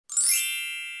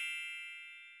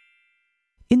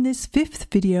In this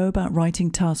 5th video about Writing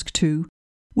Task 2,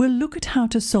 we'll look at how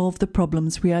to solve the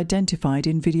problems we identified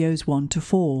in videos 1 to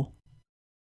 4.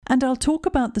 And I'll talk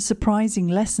about the surprising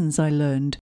lessons I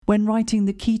learned when writing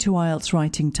the key to IELTS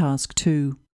Writing Task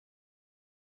 2.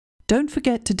 Don't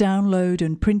forget to download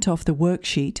and print off the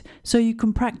worksheet so you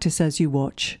can practice as you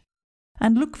watch.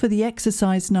 And look for the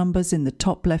exercise numbers in the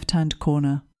top left-hand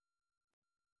corner.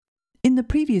 In the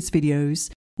previous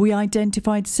videos, we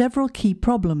identified several key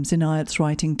problems in IELTS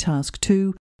Writing Task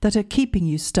 2 that are keeping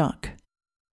you stuck.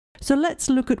 So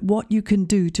let's look at what you can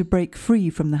do to break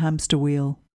free from the hamster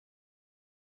wheel.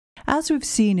 As we've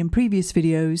seen in previous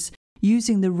videos,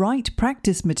 using the right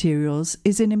practice materials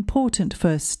is an important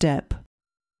first step.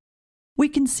 We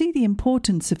can see the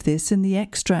importance of this in the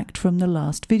extract from the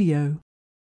last video.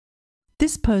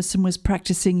 This person was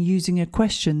practicing using a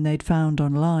question they'd found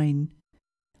online.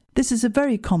 This is a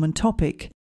very common topic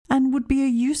and would be a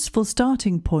useful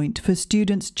starting point for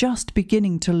students just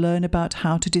beginning to learn about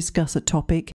how to discuss a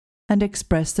topic and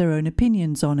express their own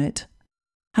opinions on it.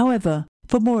 However,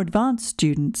 for more advanced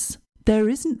students, there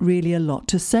isn't really a lot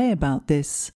to say about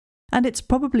this, and it's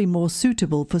probably more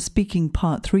suitable for speaking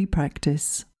Part 3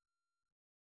 practice.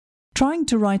 Trying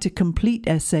to write a complete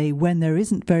essay when there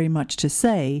isn't very much to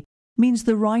say means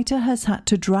the writer has had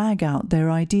to drag out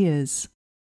their ideas.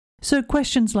 So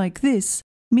questions like this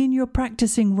mean you're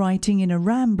practicing writing in a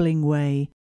rambling way,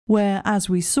 where, as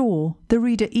we saw, the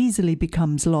reader easily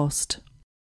becomes lost.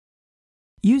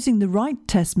 Using the right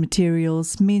test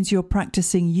materials means you're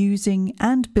practicing using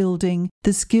and building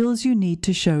the skills you need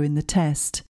to show in the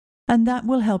test, and that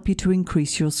will help you to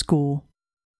increase your score.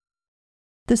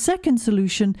 The second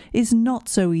solution is not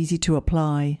so easy to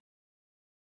apply.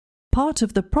 Part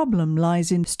of the problem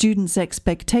lies in students'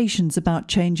 expectations about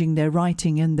changing their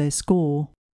writing and their score.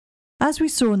 As we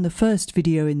saw in the first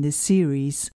video in this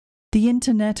series, the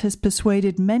internet has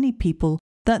persuaded many people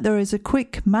that there is a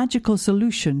quick, magical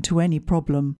solution to any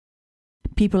problem.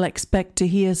 People expect to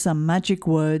hear some magic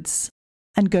words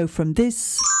and go from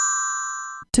this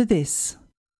to this.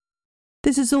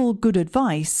 This is all good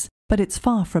advice, but it's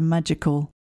far from magical.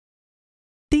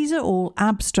 These are all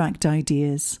abstract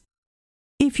ideas.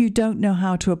 If you don't know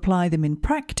how to apply them in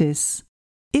practice,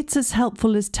 it's as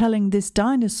helpful as telling this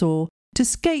dinosaur to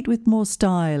skate with more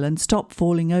style and stop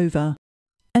falling over,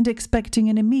 and expecting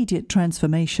an immediate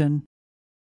transformation.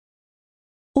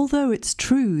 Although it's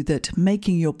true that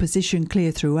making your position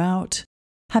clear throughout,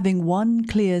 having one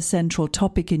clear central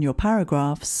topic in your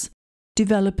paragraphs,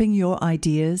 developing your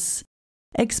ideas,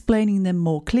 explaining them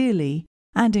more clearly,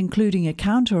 and including a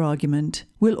counter-argument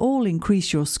will all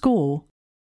increase your score,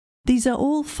 these are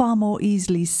all far more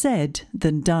easily said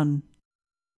than done.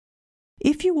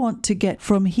 If you want to get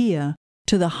from here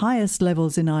to the highest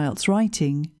levels in IELTS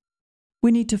writing,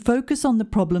 we need to focus on the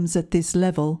problems at this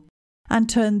level and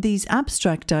turn these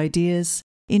abstract ideas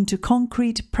into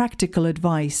concrete practical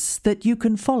advice that you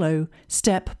can follow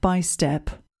step by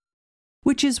step,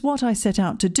 which is what I set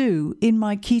out to do in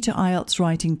my Key to IELTS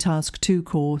Writing Task 2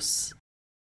 course.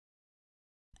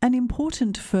 An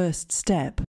important first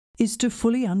step is to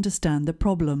fully understand the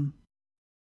problem.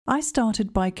 I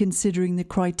started by considering the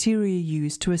criteria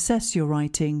used to assess your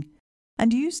writing,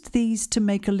 and used these to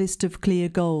make a list of clear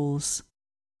goals.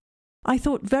 I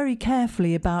thought very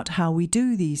carefully about how we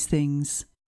do these things,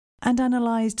 and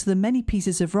analysed the many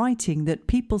pieces of writing that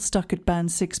people stuck at band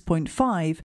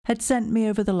 6.5 had sent me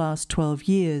over the last 12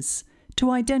 years,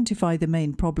 to identify the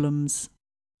main problems.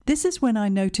 This is when I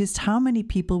noticed how many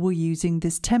people were using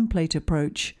this template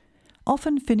approach,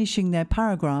 often finishing their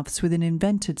paragraphs with an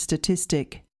invented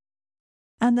statistic,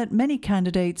 and that many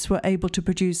candidates were able to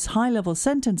produce high-level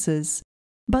sentences,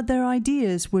 but their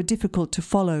ideas were difficult to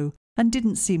follow and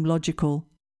didn't seem logical.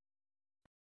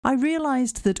 I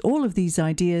realised that all of these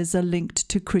ideas are linked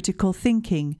to critical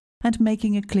thinking and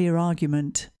making a clear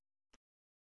argument.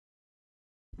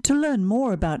 To learn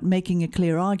more about making a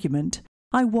clear argument,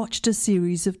 I watched a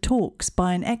series of talks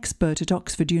by an expert at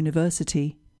Oxford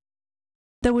University.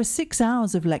 There were 6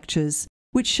 hours of lectures,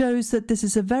 which shows that this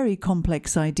is a very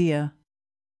complex idea.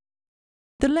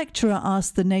 The lecturer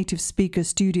asked the native speaker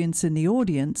students in the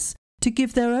audience to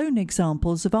give their own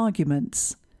examples of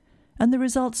arguments, and the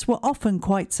results were often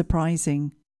quite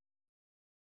surprising.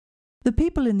 The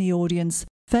people in the audience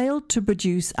failed to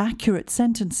produce accurate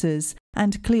sentences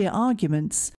and clear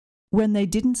arguments when they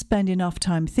didn't spend enough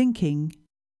time thinking,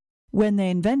 when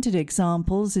they invented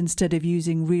examples instead of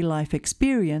using real-life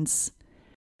experience,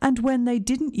 and when they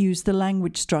didn't use the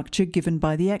language structure given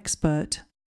by the expert.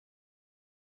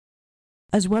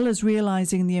 As well as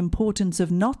realizing the importance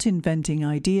of not inventing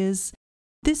ideas,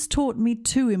 this taught me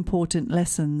 2 important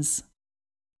lessons.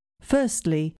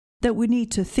 Firstly, that we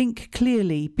need to think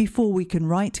clearly before we can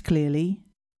write clearly.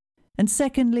 And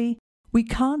secondly, we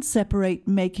can't separate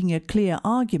making a clear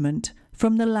argument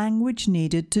from the language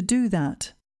needed to do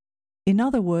that. In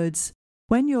other words,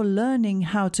 when you're learning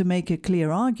how to make a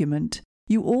clear argument,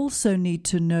 you also need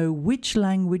to know which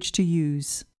language to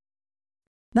use.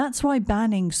 That's why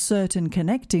banning certain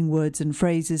connecting words and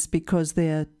phrases because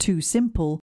they're too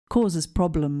simple causes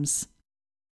problems.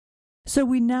 So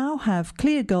we now have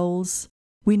clear goals,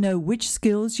 we know which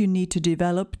skills you need to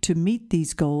develop to meet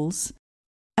these goals,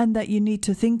 and that you need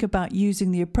to think about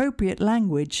using the appropriate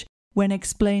language when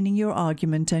explaining your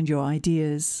argument and your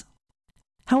ideas.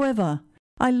 However,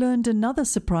 I learned another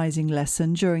surprising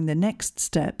lesson during the next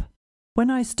step, when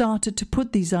I started to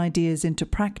put these ideas into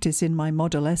practice in my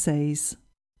model essays.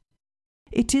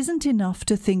 It isn't enough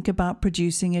to think about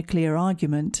producing a clear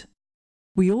argument.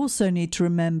 We also need to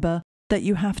remember that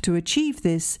you have to achieve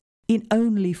this in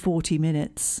only 40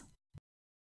 minutes.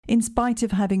 In spite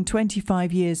of having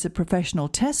 25 years of professional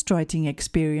test writing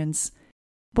experience,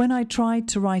 when I tried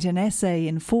to write an essay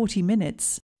in 40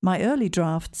 minutes, my early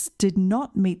drafts did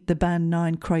not meet the Band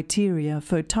 9 criteria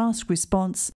for task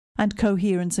response and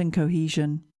coherence and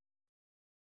cohesion.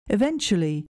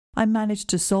 Eventually, I managed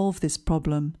to solve this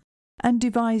problem and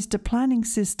devised a planning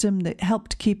system that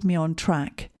helped keep me on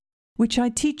track, which I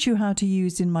teach you how to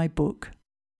use in my book.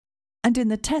 And in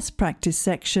the test practice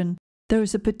section, there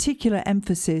is a particular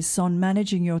emphasis on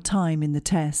managing your time in the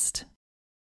test.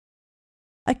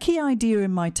 A key idea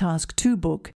in my Task 2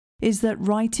 book is that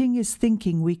writing is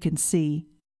thinking we can see.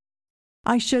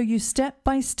 I show you step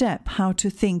by step how to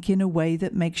think in a way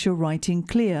that makes your writing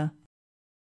clear.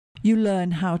 You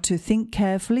learn how to think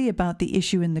carefully about the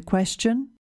issue in the question,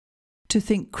 to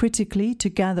think critically to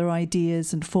gather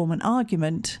ideas and form an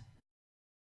argument,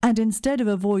 and instead of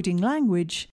avoiding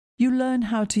language, you learn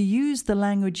how to use the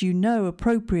language you know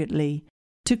appropriately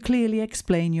to clearly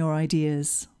explain your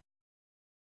ideas.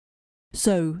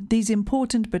 So, these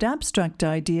important but abstract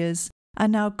ideas are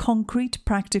now concrete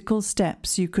practical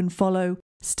steps you can follow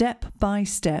step by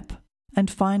step and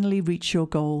finally reach your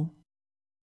goal.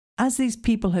 As these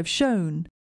people have shown,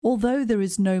 although there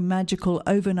is no magical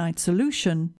overnight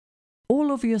solution,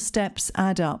 all of your steps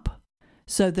add up,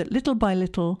 so that little by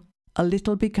little, a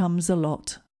little becomes a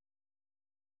lot.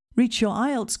 Reach your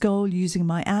IELTS goal using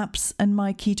my apps and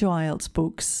my Key to IELTS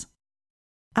books.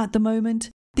 At the moment,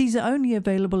 these are only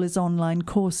available as online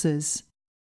courses.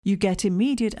 You get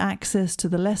immediate access to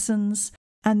the lessons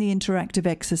and the interactive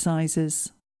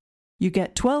exercises. You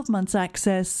get 12 months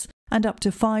access, and up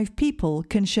to 5 people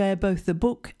can share both the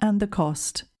book and the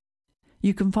cost.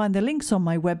 You can find the links on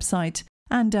my website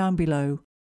and down below.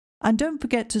 And don't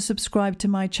forget to subscribe to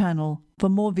my channel for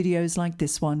more videos like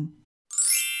this one.